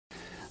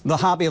The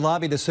Hobby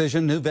Lobby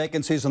decision, new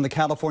vacancies on the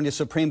California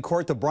Supreme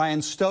Court, the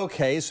Brian Stowe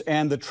case,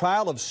 and the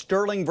trial of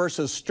Sterling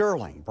versus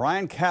Sterling.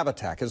 Brian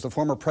Kabateck is the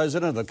former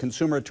president of the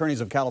Consumer Attorneys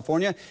of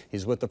California.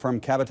 He's with the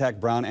firm Kabateck,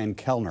 Brown &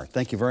 Kellner.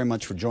 Thank you very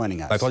much for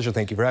joining us. My pleasure.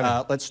 Thank you for having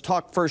me. Let's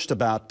talk first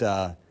about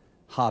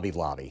Hobby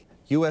Lobby.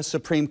 U.S.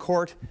 Supreme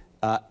Court,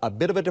 a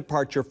bit of a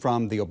departure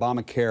from the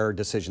Obamacare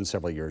decision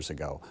several years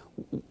ago.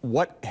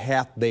 What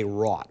hath they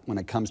wrought when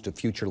it comes to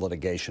future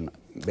litigation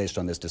based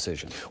on this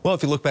decision? Well,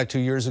 if you look back 2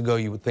 years ago,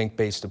 you would think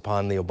based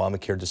upon the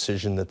Obamacare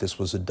decision that this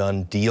was a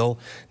done deal.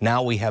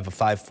 Now we have a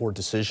 5-4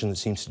 decision that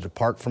seems to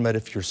depart from it.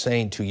 If you're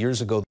saying 2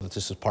 years ago that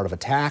this is part of a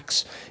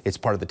tax, it's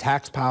part of the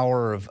tax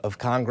power of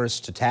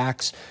Congress to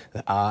tax,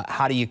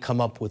 how do you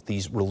come up with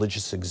these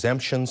religious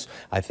exemptions?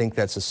 I think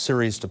that's a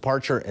serious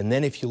departure. And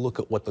then if you look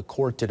at what the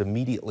court did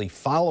immediately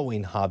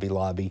following Hobby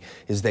Lobby,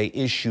 is they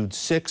issued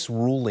 6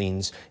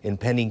 rulings in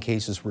pending cases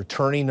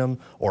returning them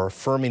or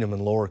affirming them in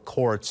lower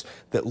courts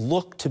that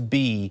look to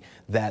be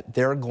that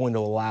they're going to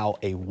allow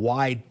a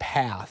wide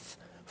path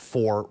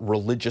for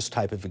religious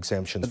type of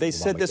exemptions. But they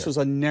said this was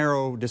a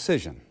narrow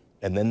decision.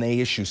 And then they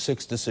issue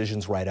 6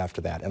 decisions right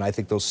after that. And I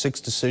think those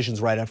 6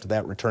 decisions right after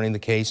that, returning the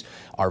case,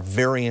 are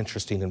very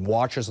interesting. And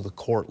watchers of the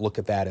court look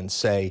at that and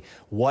say,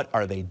 what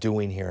are they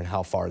doing here and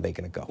how far are they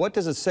going to go? What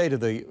does it say to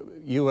the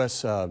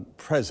U.S.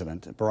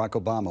 President, Barack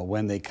Obama,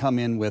 when they come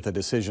in with a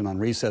decision on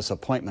recess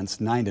appointments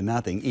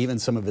 9-0? Even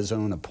some of his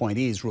own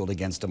appointees ruled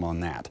against him on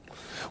that.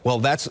 Well,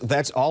 that's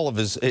all of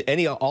his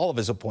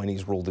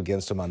appointees ruled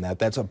against him on that.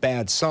 That's a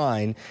bad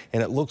sign,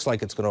 and it looks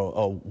like it's going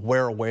to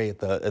wear away at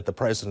the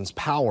president's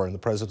power and the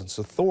president's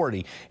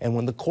authority. And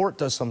when the court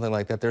does something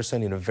like that, they're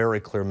sending a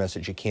very clear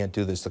message. You can't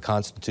do this. The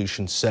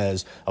Constitution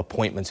says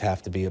appointments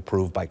have to be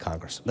approved by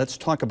Congress. Let's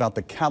talk about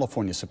the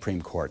California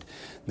Supreme Court.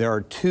 There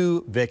are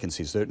 2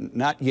 vacancies. They're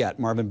not yet.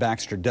 Marvin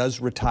Baxter does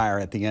retire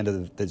at the end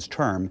of his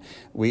term,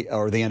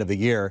 or the end of the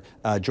year.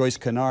 Joyce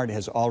Kennard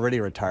has already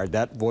retired.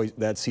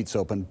 That seat's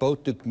open.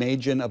 Both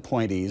Deukmejian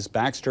appointees.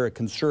 Baxter, a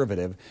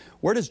conservative.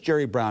 Where does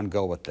Jerry Brown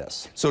go with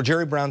this? So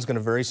Jerry Brown's going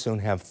to very soon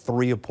have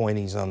 3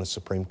 appointees on the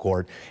Supreme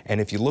Court.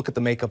 And if you look at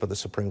the makeup of the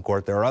Supreme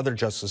Court, there are other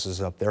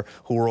justices up there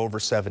who are over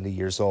 70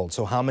 years old.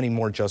 So how many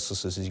more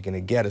justices is he going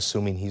to get,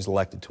 assuming he's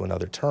elected to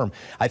another term?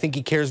 I think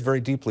he cares very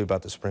deeply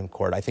about the Supreme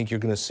Court. I think you're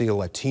going to see a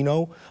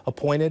Latino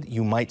appointed.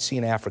 You might see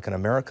an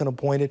African-American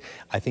appointed.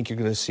 I think you're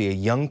going to see a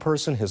young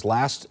person. His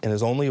last and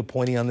his only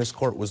appointee on this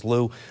court was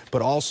Lou.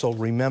 But also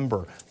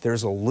remember,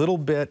 there's a little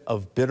bit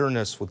of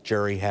bitterness with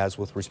Jerry has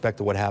with respect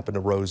to what happened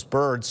to Rose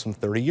Byrd some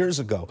 30 years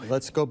ago.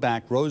 Let's go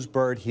back. Rose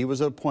Byrd, he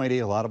was an appointee.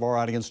 A lot of our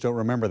audience don't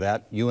remember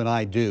that. You and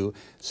I do.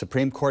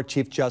 Supreme Court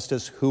Chief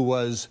Justice who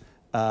was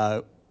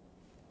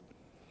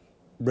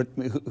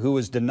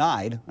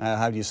denied,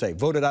 how do you say,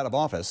 voted out of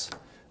office,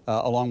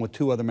 along with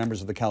 2 other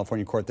members of the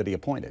California court that he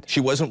appointed.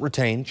 She wasn't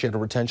retained. She had a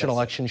retention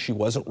election. She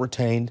wasn't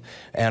retained.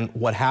 And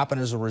what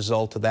happened as a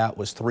result of that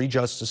was 3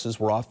 justices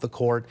were off the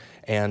court,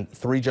 and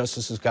 3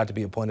 justices got to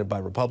be appointed by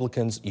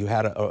Republicans. You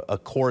had a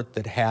court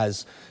that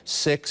has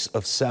 6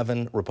 of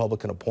 7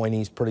 Republican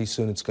appointees. Pretty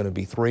soon it's going to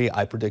be 3.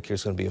 I predict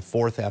there's going to be a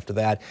 4th after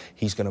that.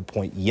 He's going to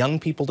appoint young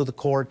people to the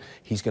court.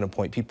 He's going to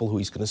appoint people who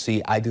he's going to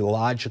see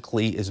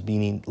ideologically as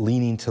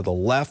leaning to the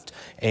left.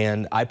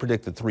 And I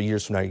predict that 3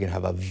 years from now you're going to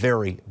have a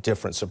very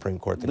different Supreme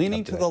Court than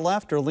leaning to the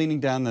left or leaning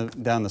down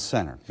the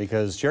center?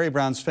 Because Jerry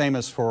Brown's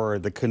famous for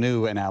the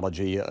canoe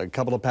analogy, a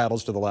couple of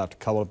paddles to the left, a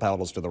couple of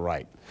paddles to the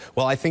right.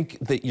 Well, I think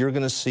that you're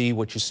going to see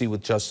what you see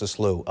with Justice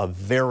Liu, a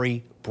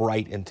very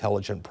bright,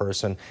 intelligent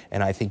person,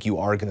 and I think you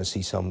are going to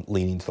see some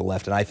leaning to the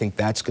left, and I think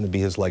that's going to be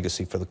his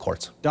legacy for the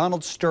courts.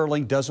 Donald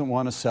Sterling doesn't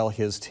want to sell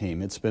his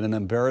team. It's been an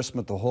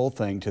embarrassment, the whole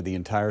thing, to the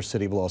entire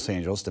city of Los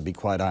Angeles, to be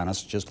quite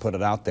honest, just put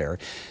it out there.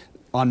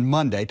 On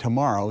Monday,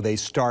 tomorrow, they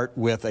start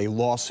with a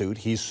lawsuit.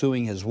 He's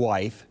suing his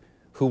wife,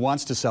 who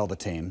wants to sell the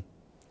team.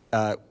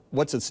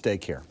 What's at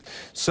stake here?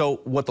 So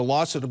what the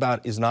lawsuit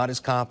about is not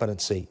his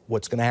competency.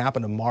 What's going to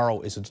happen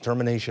tomorrow is a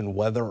determination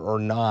whether or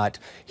not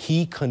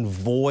he can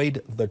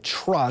void the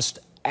trust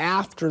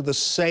after the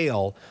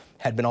sale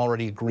had been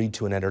already agreed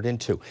to and entered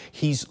into.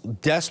 He's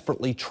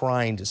desperately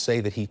trying to say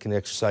that he can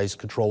exercise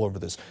control over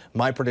this.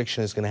 My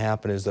prediction is going to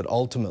happen is that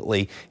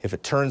ultimately, if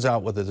it turns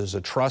out whether there's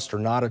a trust or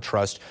not a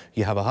trust,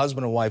 you have a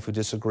husband and wife who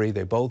disagree.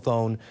 They both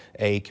own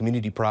a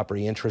community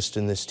property interest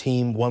in this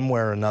team. One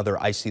way or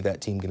another, I see that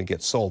team going to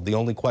get sold. The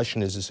only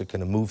question is it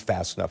going to move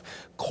fast enough?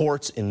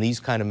 Courts in these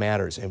kind of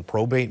matters, in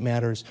probate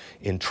matters,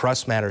 in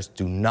trust matters,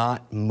 do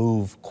not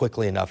move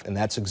quickly enough, and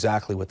that's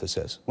exactly what this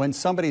is. When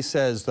somebody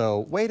says, though,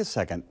 wait a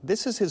second,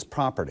 this is his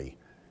property,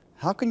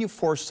 how can you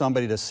force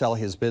somebody to sell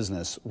his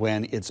business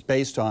when it's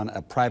based on a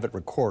private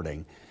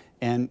recording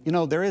And, you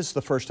know, there is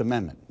the First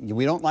Amendment.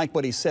 We don't like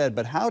what he said,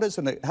 but how does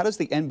the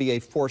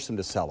NBA force him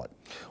to sell it?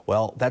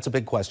 Well, that's a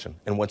big question.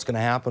 And what's going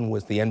to happen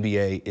with the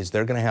NBA is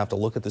they're going to have to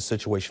look at the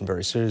situation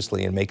very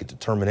seriously and make a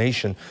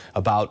determination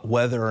about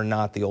whether or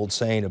not the old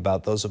saying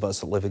about those of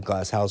us that live in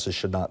glass houses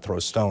should not throw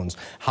stones.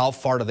 How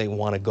far do they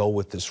want to go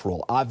with this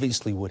rule?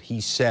 Obviously, what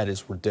he said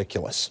is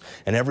ridiculous,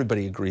 and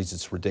everybody agrees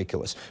it's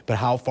ridiculous. But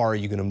how far are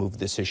you going to move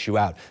this issue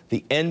out?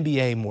 The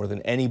NBA, more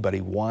than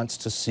anybody, wants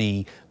to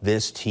see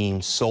this team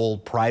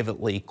sold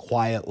privately,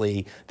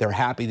 quietly. They're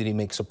happy that he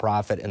makes a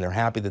profit, and they're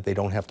happy that they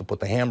don't have to put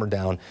the hammer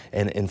down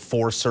and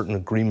enforce certain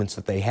agreements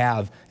that they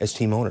have as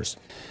team owners.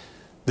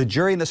 The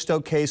jury in the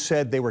Stoke case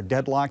said they were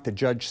deadlocked. The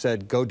judge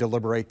said, go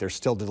deliberate. They're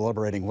still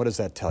deliberating. What does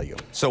that tell you?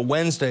 So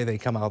Wednesday, they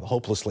come out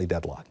hopelessly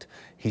deadlocked.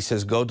 He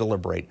says, go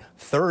deliberate.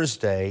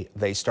 Thursday,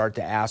 they start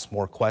to ask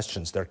more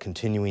questions. They're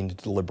continuing to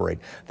deliberate.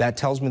 That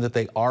tells me that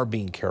they are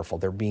being careful.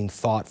 They're being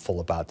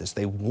thoughtful about this.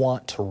 They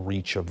want to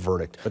reach a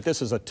verdict. But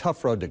this is a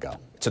tough road to go.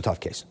 It's a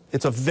tough case.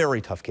 It's a very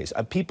tough case.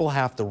 People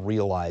have to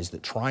realize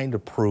that trying to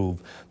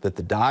prove that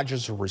the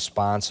Dodgers are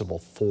responsible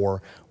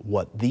for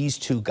what these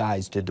two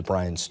guys did to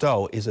Brian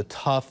Stowe is a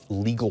tough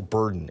legal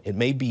burden. It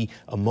may be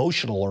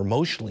emotional or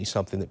emotionally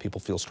something that people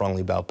feel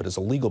strongly about, but as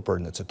a legal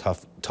burden, it's a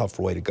tough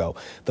way to go.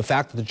 The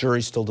fact that the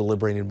jury's still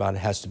deliberating about it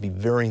has to be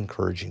very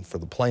encouraging for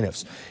the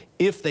plaintiffs.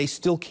 If they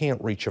still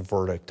can't reach a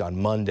verdict on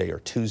Monday or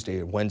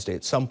Tuesday or Wednesday,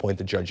 at some point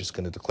the judge is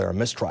going to declare a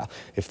mistrial.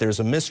 If there's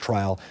a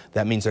mistrial,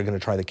 that means they're going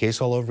to try the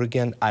case all over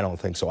again. I don't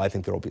think so. I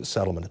think there will be a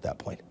settlement at that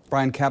point.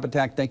 Brian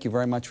Kabateck, thank you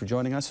very much for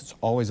joining us. It's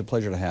always a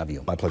pleasure to have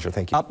you. My pleasure.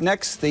 Thank you. Up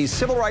next, the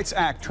Civil Rights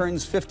Act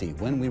turns 50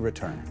 when we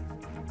return.